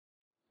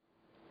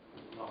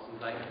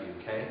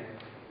okay?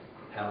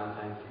 Helen,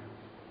 thank you.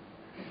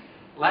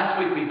 Last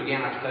week we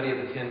began our study of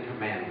the Ten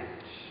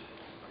Commandments.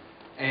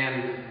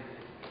 And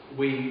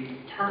we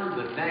turned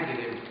the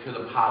negative to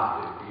the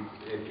positive,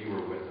 if you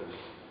were with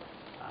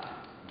us.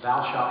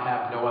 Thou shalt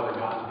have no other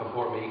gods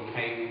before me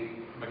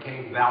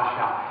became thou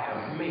shalt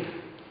have me.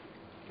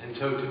 And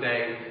so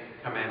today,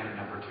 commandment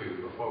number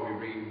 2. Before we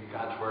read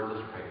God's word,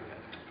 let's pray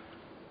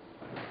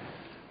together.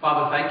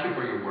 Father, thank you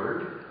for your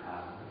word.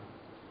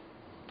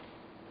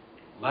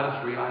 Let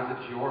us realize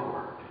it's your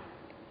word,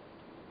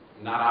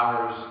 not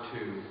ours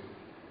to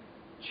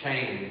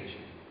change,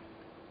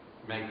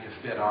 make to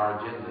fit our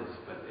agendas,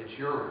 but it's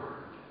your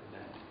word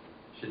that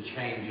should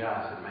change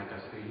us and make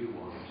us who you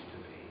want us to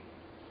be.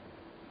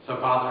 So,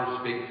 Father,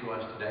 speak to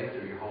us today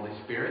through your Holy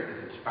Spirit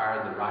that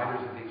inspired the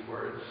writers of these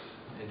words.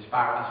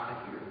 Inspire us to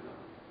hear them.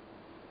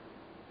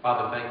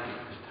 Father, thank you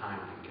for this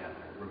time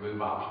together. Remove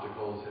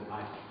obstacles that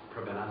might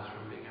prevent us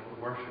from being able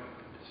to worship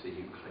and to see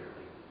you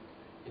clearly.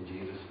 In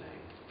Jesus' name.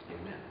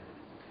 Amen.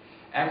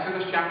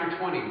 Exodus chapter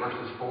 20,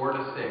 verses 4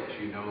 to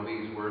 6. You know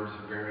these words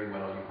very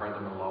well. You've heard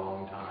them a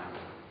long time.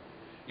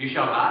 You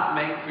shall not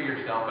make for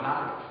yourself an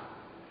idol,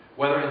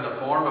 whether in the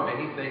form of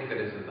anything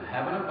that is in the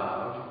heaven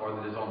above, or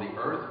that is on the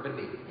earth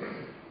beneath,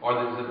 or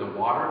that is in the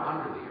water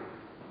under the earth.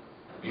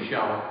 You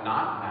shall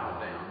not bow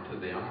down to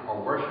them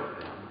or worship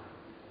them.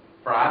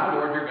 For I, the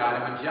Lord your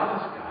God, am a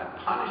jealous God,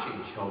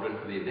 punishing children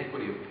for the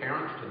iniquity of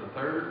parents to the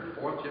third and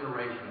fourth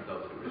generation of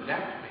those who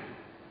reject me,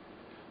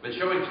 but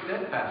showing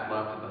steadfast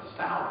love to the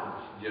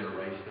 1000th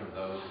generation of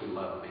those who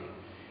love me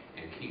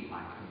and keep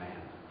my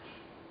commandments.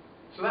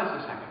 So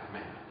that's the second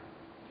commandment.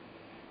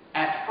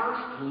 At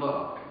first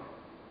look,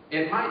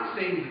 it might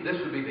seem that this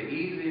would be the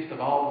easiest of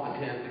all of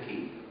the 10 to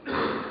keep.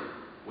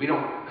 We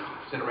don't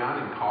sit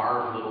around and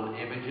carve little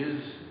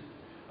images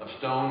of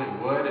stone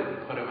and wood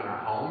and put them in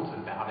our homes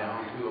and bow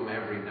down to them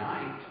every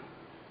night.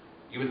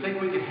 You would think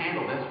we could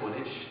handle this one.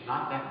 It's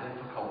not that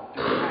difficult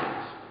to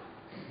grasp.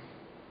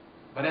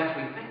 But as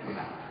we think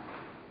about it,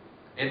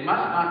 it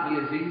must not be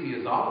as easy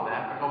as all of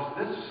that, because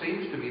this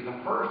seems to be the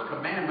first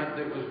commandment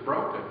that was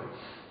broken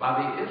by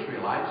the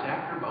Israelites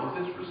after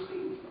Moses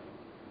received them.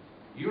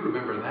 You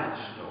remember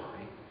that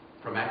story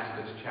from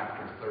Exodus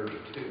chapter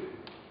 32.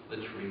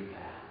 Let's read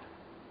that.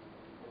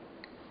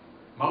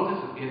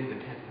 Moses is getting the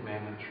 10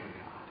 commandments from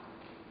God.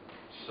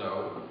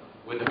 So,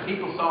 when the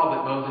people saw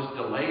that Moses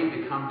delayed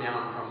to come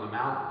down from the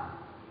mountain,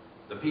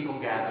 the people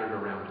gathered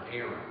around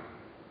Aaron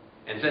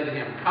and said to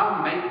him,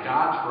 "Come, make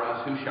gods for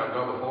us who shall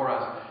go before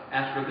us.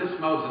 As for this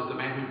Moses, the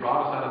man who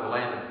brought us out of the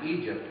land of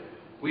Egypt,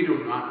 we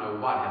do not know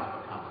what has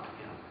become of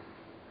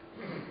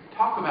him."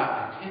 Talk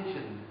about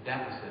attention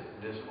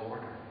deficit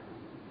disorder.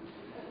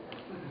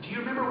 Do you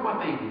remember what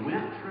they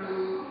went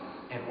through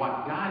and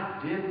what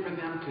God did for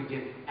them to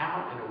get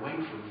out and away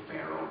from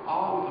Pharaoh?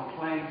 All of the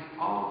plagues,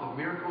 all of the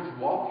miracles,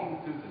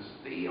 walking through the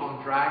sea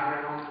on dry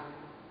ground.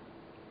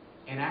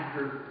 And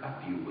after a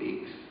few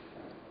weeks,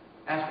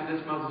 as for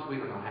this Moses, we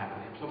don't know what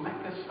happened to him. So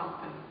make us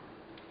something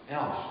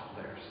else,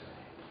 they're saying.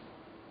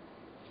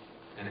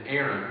 And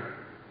Aaron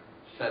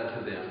said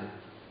to them,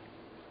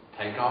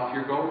 "Take off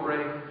your gold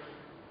rings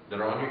that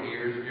are on your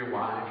ears of your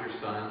wives,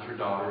 your sons, your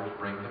daughters,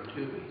 bring them to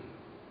me."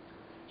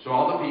 So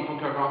all the people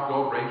took off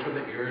gold rings from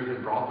the ears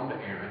and brought them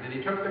to Aaron. And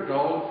he took the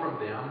gold from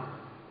them,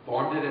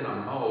 formed it in a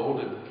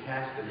mold, and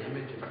cast an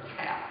image of a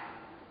calf.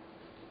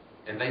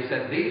 And they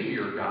said, "These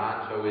are your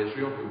gods, O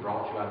Israel, who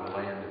brought you out of the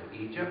land of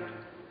Egypt."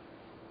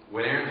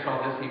 When Aaron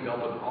saw this, he built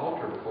an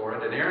altar before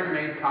it. And Aaron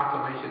made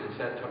proclamation and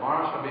said,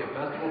 "Tomorrow shall be a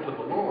festival to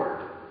the Lord."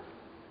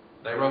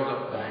 They rose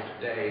up the next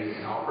day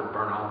and offered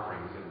burnt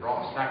offerings and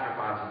brought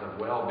sacrifices of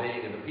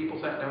well-being. And the people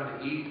sat down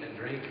to eat and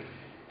drink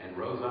and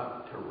rose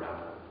up to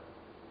revel.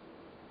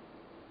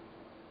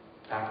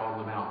 Back on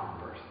the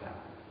mountain, verse 7.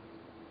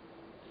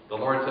 The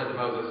Lord said to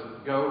Moses,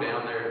 "Go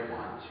down there at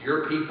once.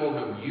 Your people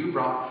whom you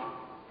brought..."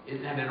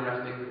 Isn't that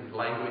interesting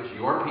language?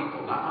 Your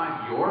people, not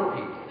mine, your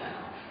people.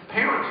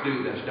 Parents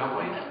do this, don't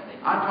we?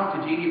 I talk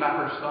to Jeannie about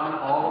her son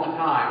all the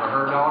time, or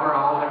her daughter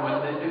all the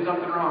time when they do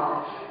something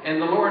wrong. And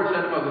the Lord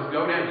said to Moses,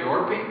 "Go down.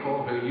 Your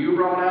people, who you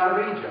brought out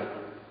of Egypt,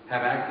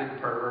 have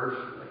acted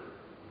perversely.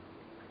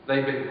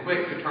 They've been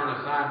quick to turn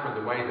aside from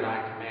the way that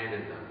I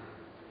commanded them.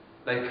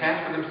 They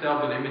cast for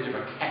themselves an image of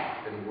a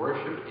calf and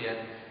worshipped it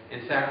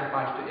and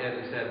sacrificed to it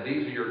and said,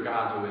 'These are your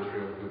gods, O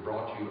Israel, who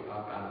brought you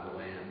up out of the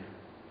land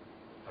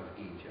of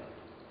Egypt.'"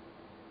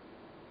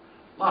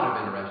 A lot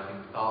of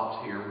interesting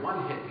thoughts here.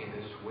 One hit me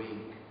this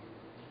week.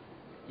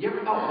 You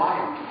ever thought, why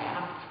a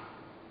calf?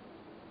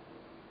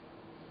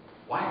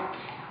 Why a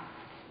calf?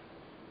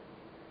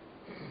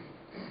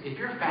 If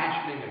you're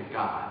fashioning a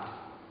god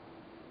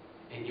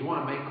and you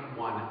want to make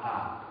one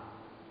up,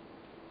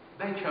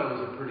 they chose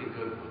a pretty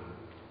good one,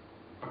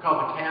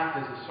 because a calf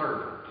is a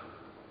servant.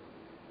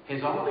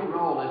 His only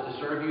role is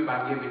to serve you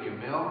by giving you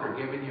milk or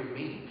giving you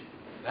meat.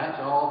 That's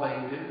all they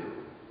do.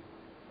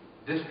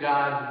 This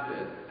god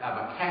of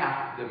a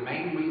calf, the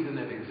main reason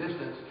of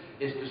existence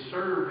is to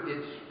serve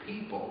its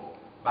people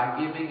by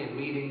giving and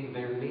meeting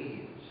their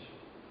needs.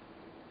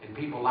 And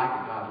people like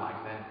a God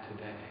like that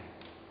today.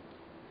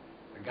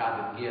 A God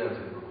that gives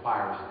and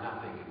requires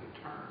nothing in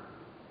return.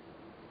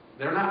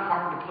 They're not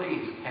hard to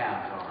please,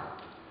 calves aren't.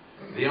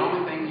 The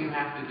only thing you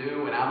have to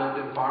do, and I lived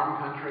in farm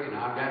country, and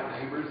I had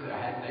neighbors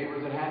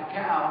that had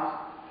cows,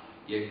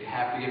 you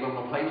have to give them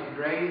a place to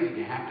graze, and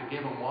you have to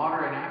give them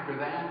water, and after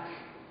that,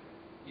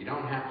 you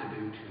don't have to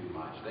do too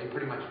much. They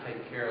pretty much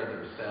take care of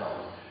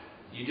themselves.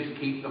 You just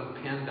keep them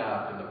penned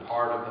up in the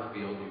part of the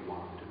field you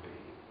want them to be.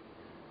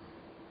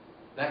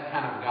 That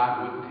kind of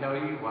God wouldn't tell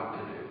you what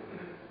to do.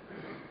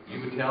 You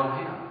would tell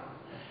him.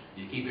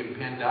 You keep him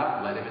pinned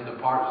up, let him in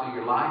the parts of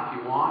your life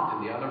you want,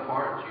 and the other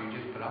parts you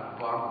just put up a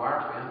barbed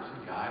wire fence,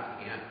 and God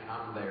can't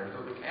come there.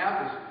 So the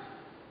calf is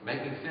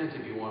making sense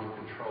if you want to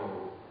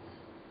control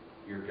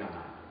your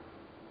God.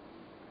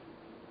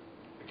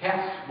 The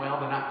calves, well,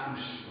 they're not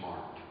too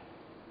smart.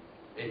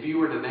 If you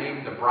were to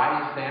name the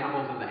brightest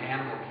animals in the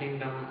animal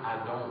kingdom,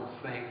 I don't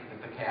think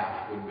that the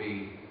calf would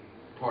be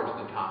towards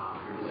the top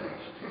of your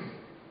list.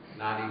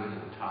 Not even in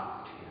the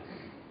top 10.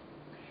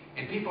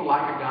 And people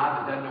like a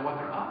God that doesn't know what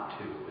they're up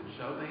to, and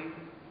so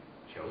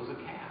they chose a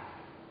calf.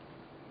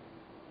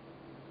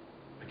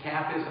 The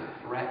calf isn't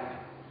threatening.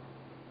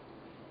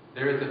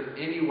 There isn't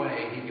any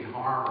way he can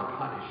harm or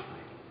punish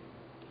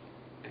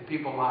me. And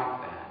people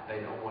like that. They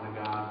don't want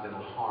a God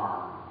that'll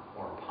harm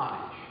or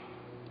punish.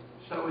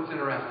 So it's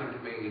interesting to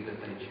me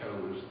that they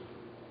chose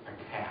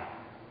a calf.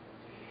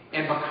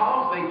 And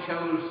because they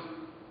chose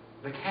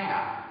the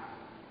calf,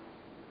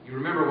 you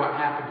remember what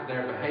happened to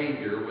their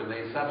behavior when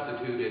they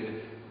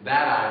substituted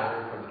that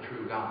idol for the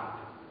true God.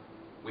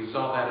 We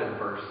saw that in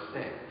verse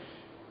 6.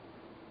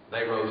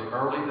 They rose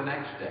early the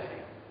next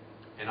day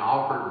and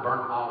offered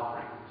burnt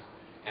offerings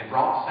and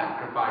brought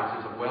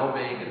sacrifices of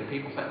well-being, and the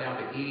people sat down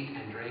to eat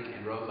and drink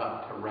and rose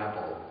up to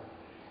revel.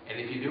 And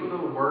if you do a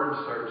little word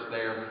search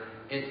there,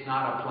 it's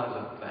not a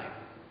pleasant thing.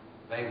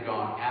 They've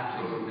gone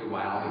absolutely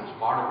wild. It's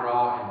Mardi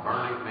Gras and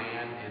Burning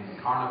Man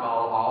and Carnival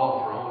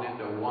all thrown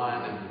into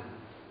one, and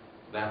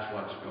that's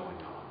what's going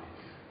on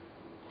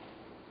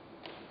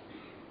here.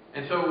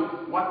 And so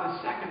what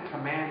the second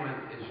commandment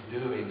is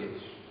doing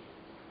is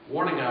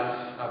warning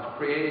us of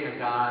creating a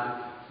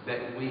God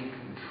that we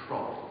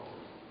control.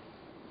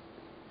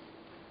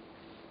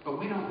 But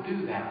we don't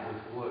do that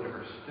with wood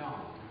or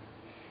stone.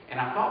 And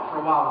I thought for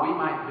a while we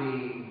might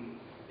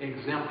be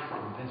exempt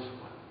from this one.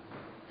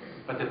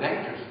 But the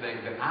dangerous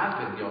thing that I've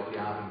been guilty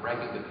of in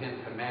breaking the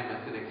 10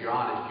 Commandments, and if you're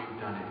honest, you've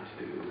done it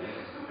too,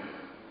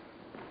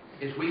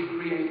 is we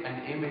create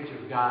an image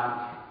of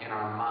God in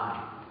our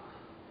mind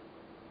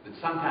that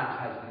sometimes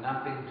has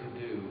nothing to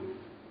do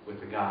with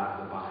the God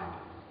of the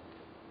Bible.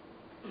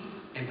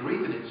 And the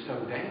reason it's so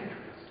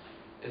dangerous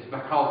is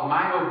because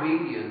my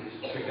obedience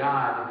to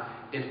God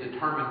is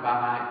determined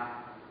by my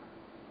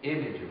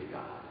image of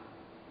God.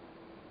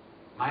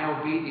 My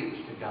obedience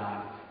to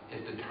God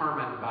is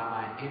determined by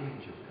my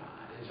image of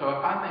God. And so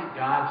if I think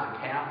God's a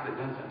calf that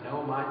doesn't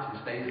know much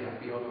and stays in the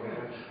field over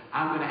there,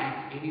 I'm going to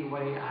act any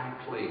way I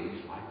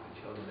please, like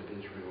the children of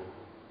Israel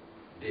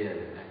did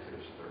in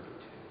Exodus 32.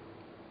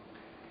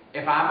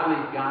 If I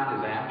believe God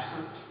is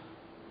absent,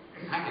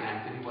 I can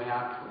act any way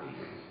I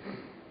please.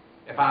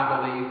 If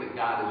I believe that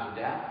God is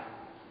deaf,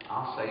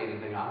 I'll say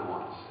anything I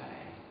want to say.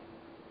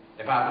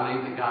 If I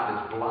believe that God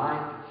is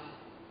blind,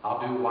 I'll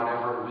do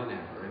whatever,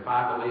 whenever. If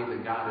I believe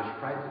that God is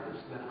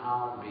prejudiced, then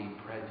I'll be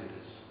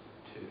prejudiced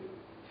too.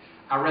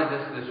 I read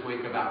this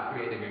week about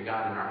creating a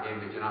God in our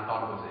image, and I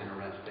thought it was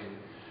interesting.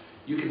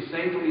 You can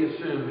safely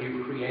assume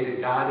you've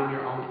created God in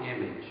your own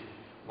image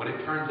when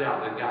it turns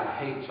out that God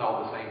hates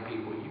all the same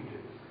people you do.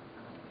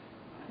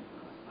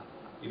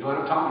 You know what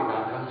I'm talking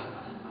about, don't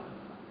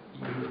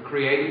you? You've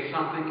created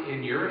something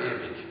in your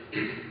image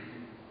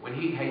when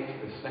he hates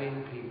the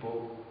same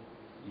people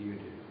you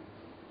do.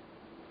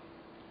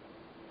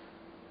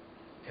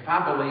 If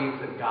I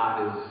believe that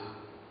God is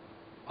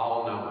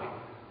all-knowing,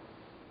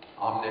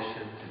 omniscient,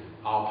 and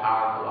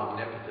all-powerful,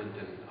 omnipotent,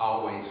 and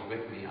always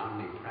with me,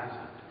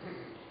 omnipresent,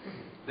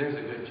 there's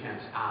a good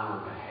chance I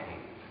will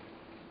behave.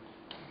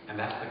 And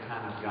that's the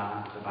kind of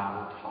God the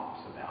Bible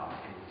talks about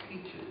and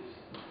teaches.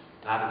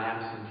 Not an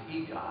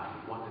absentee God,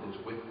 one that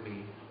is with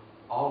me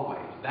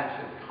always. That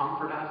should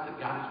comfort us that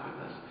God is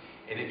with us,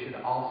 and it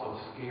should also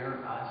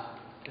scare us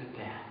to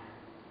death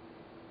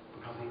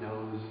because he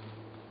knows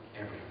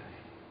everything.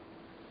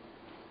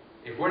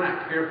 If we're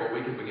not careful,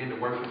 we can begin to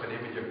worship an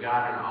image of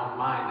God in our own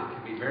mind that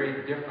can be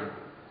very different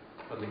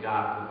from the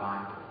God of the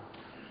Bible.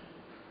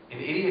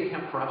 And any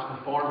attempt for us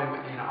to form him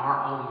in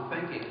our own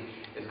thinking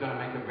is going to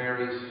make a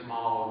very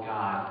small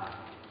God.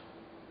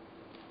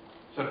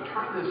 So to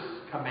turn this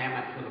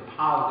commandment to the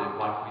positive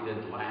like we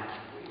did last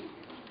week,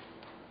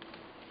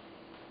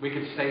 we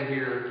could say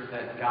here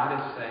that God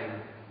is saying,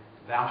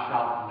 thou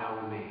shalt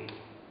know me,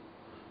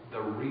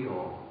 the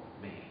real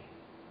me.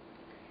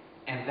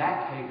 And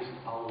that takes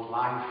a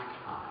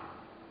lifetime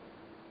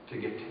to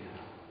get to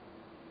know.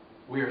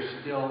 We are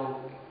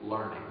still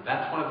learning.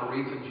 That's one of the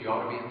reasons you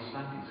ought to be in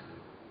Sunday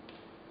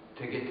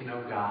school, to get to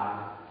know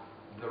God,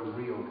 the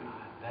real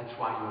God. That's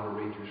why you ought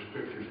to read your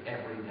scriptures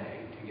every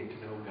day, to get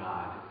to know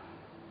God,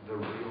 the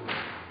real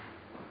God.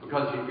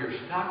 Because if you're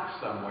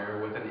stuck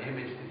somewhere with an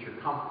image that you're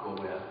comfortable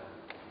with,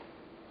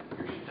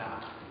 you're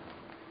stuck.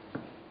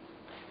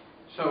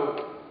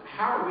 So,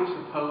 how are we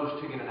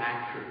supposed to get an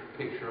accurate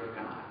picture of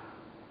God?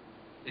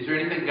 Is there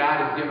anything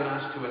God has given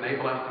us to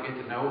enable us to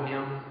get to know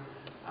Him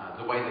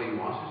the way that He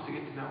wants us to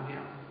get to know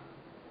Him?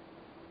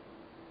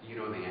 You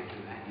know the answer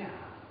to that? Yeah.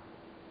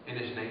 And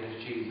His name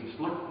is Jesus.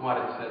 Look what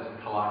it says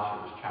in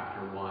Colossians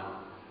chapter 1,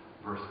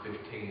 verse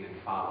 15 and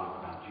following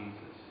about Jesus.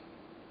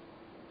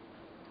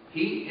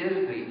 He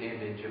is the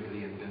image of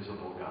the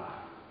invisible God,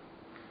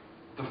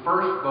 the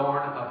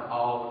firstborn of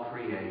all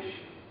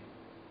creation.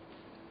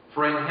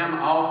 For in Him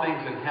all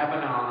things in heaven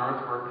and on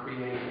earth were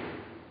created,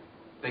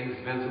 things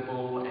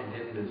visible and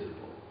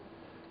invisible.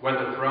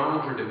 Whether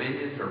thrones or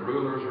dominions or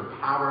rulers or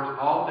powers,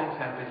 all things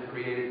have been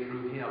created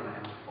through Him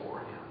and for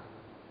Him.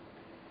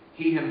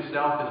 He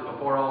Himself is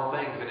before all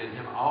things, and in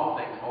Him all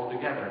things hold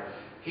together.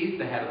 He's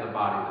the head of the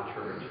body of the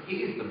church. He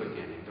is the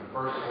beginning, the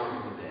firstborn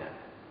of the dead,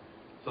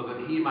 so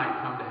that He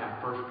might come to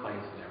have first place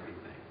in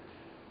everything.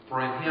 For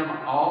in Him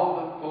all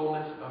the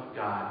fullness of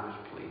God was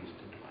pleased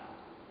to dwell.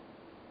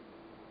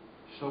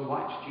 So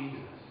watch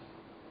Jesus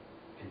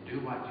and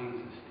do what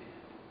Jesus did,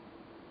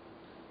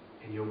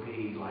 and you'll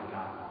be like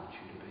God wants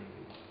you to be.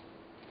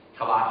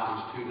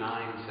 Colossians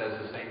 2:9 says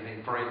the same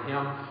thing. For in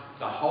Him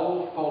the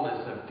whole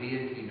fullness of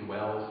deity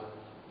dwells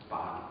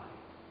bodily.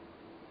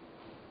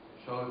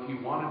 So if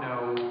you want to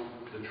know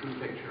the true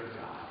picture of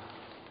God,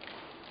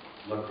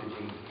 look to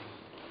Jesus.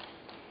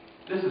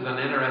 This is an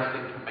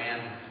interesting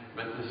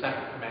commandment, the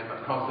second commandment,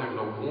 because there's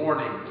a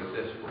warning with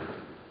this one,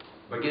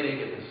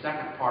 beginning at the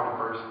second part of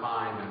verse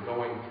 5 and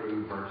going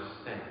through verse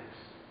 6.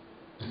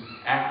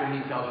 After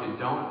He tells you,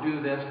 don't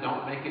do this,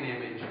 don't make an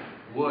image,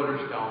 wood or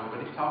stone,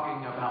 but He's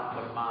talking about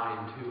the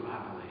mind too, I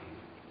believe.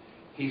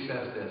 He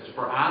says this,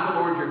 For I, the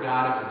Lord your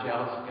God, am a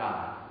jealous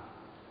God,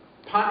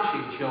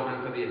 punishing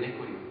children for the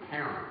iniquity of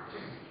parents,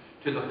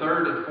 to the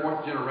third and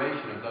fourth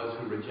generation of those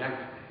who reject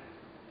me,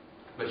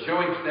 but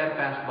showing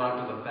steadfast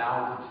love to the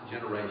thousandth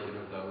generation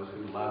of those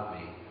who love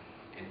me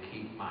and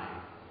keep my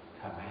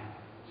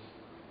commandments.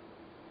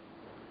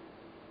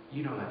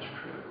 You know that's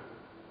true.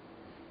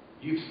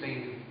 You've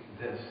seen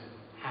this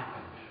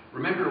happen.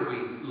 Remember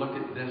we looked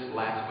at this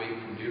last week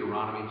from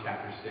Deuteronomy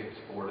chapter 6,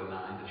 4-9,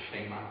 the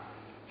Shema.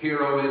 Hear,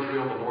 O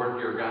Israel, the Lord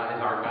your God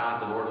is our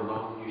God, the Lord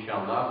alone. You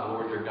shall love the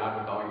Lord your God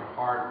with all your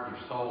heart, your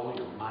soul,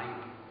 your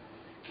might.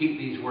 Keep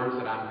these words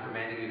that I'm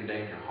commanding you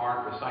today in your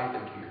heart. Recite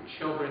them to your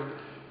children.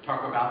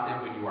 Talk about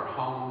them when you are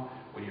home,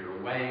 when you're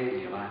away, when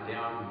you lie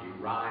down, when you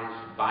rise.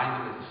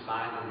 Bind them as a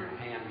sign on your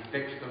hand.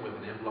 Fix them with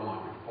an emblem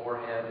on your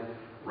forehead.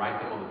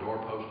 Write them on the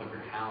doorpost of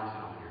your house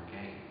and on your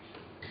gates.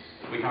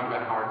 We talked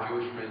about how our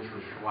Jewish friends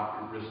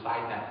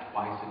recite that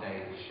twice a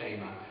day, the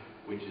Shema,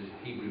 which is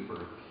Hebrew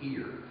for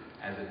hear,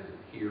 as in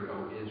hear,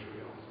 O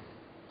Israel.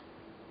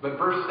 But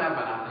verse 7,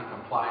 I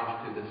think, applies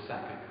to the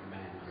second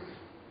commandment.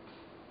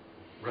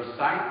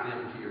 Recite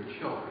them to your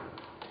children.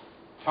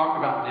 Talk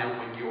about them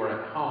when you are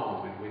at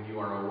home and when you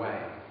are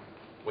away,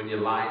 when you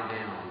lie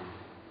down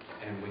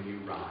and when you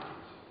rise.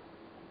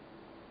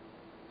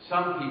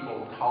 Some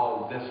people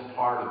call this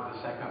part of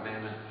the second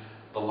commandment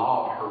the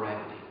law of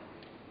heredity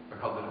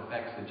because it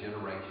affects the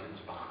generations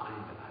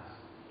behind us.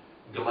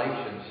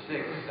 Galatians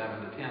 6,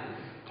 7-10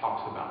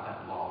 talks about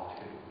that law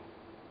too.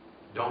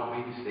 Don't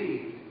be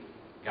deceived.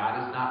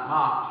 God is not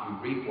mocked. You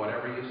reap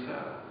whatever you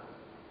sow.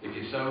 If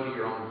you sow to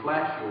your own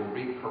flesh, you will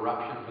reap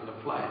corruption from the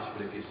flesh.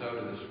 But if you sow to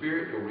the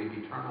Spirit, you'll reap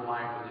eternal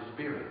life from the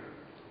Spirit.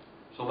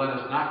 So let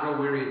us not grow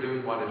weary of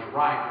doing what is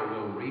right, for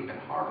we'll reap at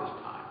harvest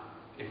time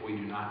if we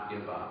do not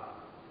give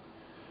up.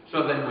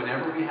 So then,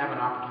 whenever we have an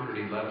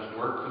opportunity, let us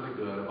work for the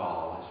good of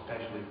all,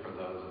 especially for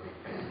those of the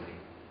family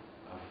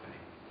of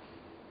faith.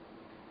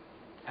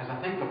 As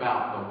I think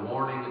about the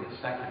warning in the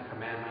second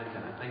commandment,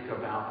 and I think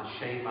about the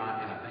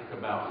Shema, and I think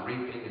about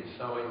reaping and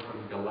sowing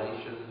from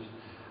Galatians,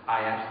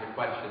 I ask the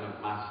question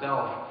of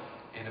myself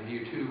and of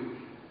you too.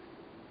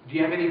 Do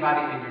you have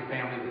anybody in your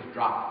family that's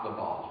dropped the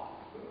ball?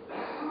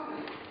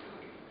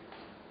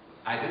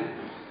 I do.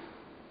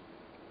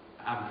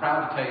 I'm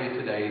proud to tell you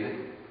today that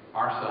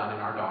our son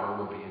and our daughter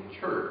will be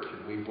in church,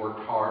 and we've worked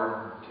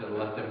hard to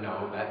let them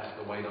know that's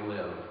the way to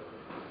live.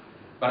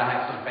 But I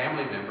have some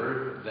family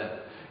member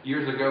that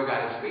years ago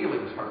got his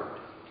feelings hurt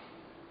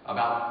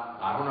about,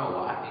 I don't know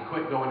why, he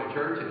quit going to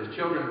church, and his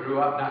children grew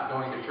up not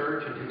going to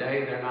church, and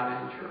today they're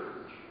not in church.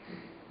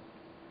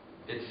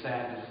 It's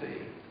sad to see.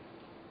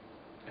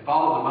 If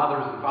all of the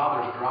mothers and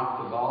fathers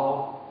dropped the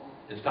ball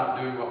and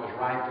stopped doing what was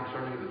right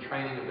concerning the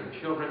training of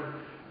their children,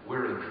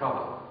 we're in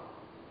trouble.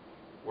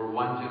 We're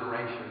one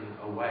generation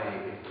away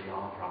if we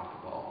all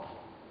drop the ball.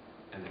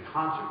 And the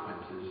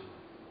consequences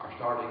are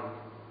starting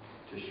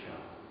to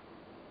show.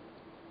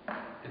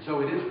 And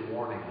so it is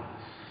warning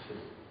us to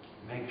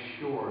make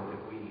sure that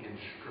we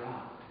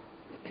instruct.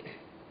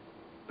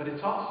 But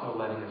it's also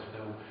letting us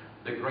know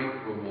the great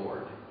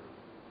reward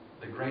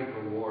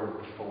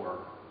for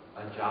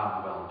a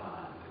job well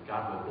done. That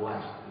God will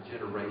bless the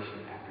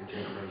generation after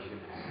generation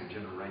after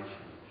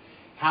generation.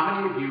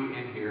 How many of you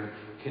in here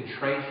can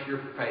trace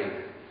your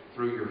faith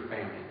through your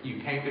family.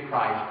 You came to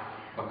Christ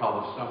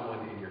because of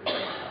someone in your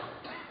family.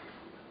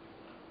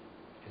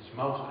 It's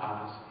most of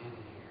us in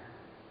here.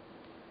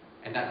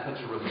 And that puts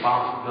a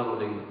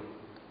responsibility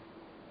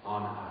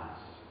on us.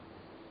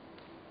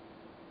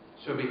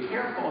 So be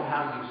careful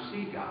how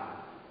you see God.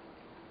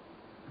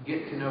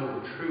 Get to know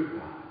the true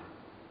God.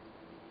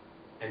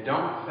 And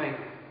don't think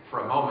for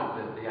a moment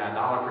that the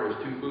idolater is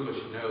too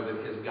foolish to know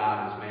that his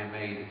God is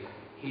man-made.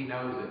 He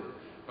knows it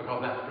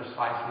because that's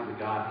precisely the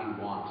God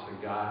he wants,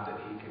 a God that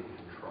he can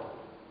control.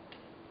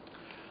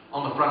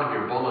 On the front of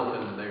your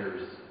bulletin,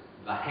 there's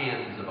the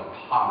hands of a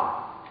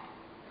potter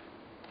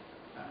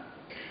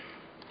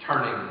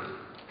turning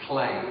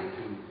clay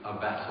to a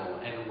vessel.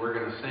 And we're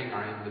going to sing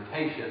our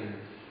invitation,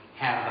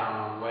 have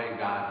thine own way,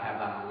 God, have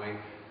thine own way.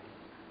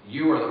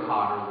 You are the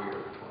potter, we are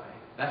the clay.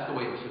 That's the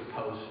way it's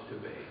supposed to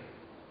be.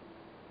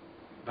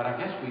 But I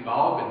guess we've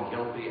all been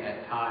guilty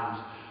at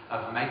times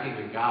of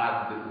making a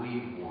God that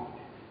we wanted.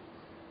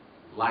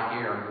 Like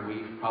Aaron,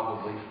 we've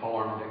probably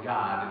formed a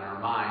God in our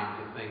mind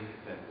to think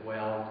that,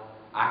 well,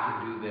 I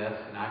can do this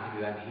and I can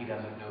do that and he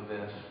doesn't know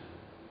this.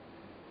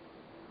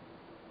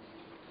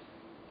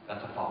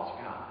 That's a false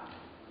God.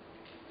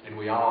 And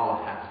we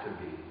all have to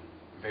be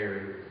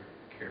very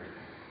careful.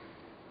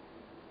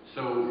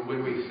 So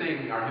when we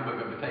sing our hymn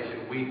of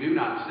invitation, we do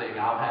not sing,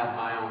 I'll have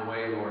my own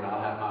way, Lord,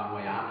 I'll have my own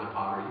way, I'm the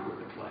potter, you are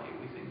the clay.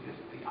 We sing just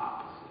the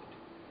opposite.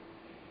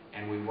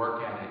 And we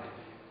work at it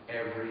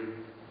every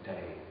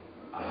day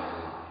of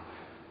our life.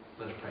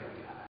 Let's pray.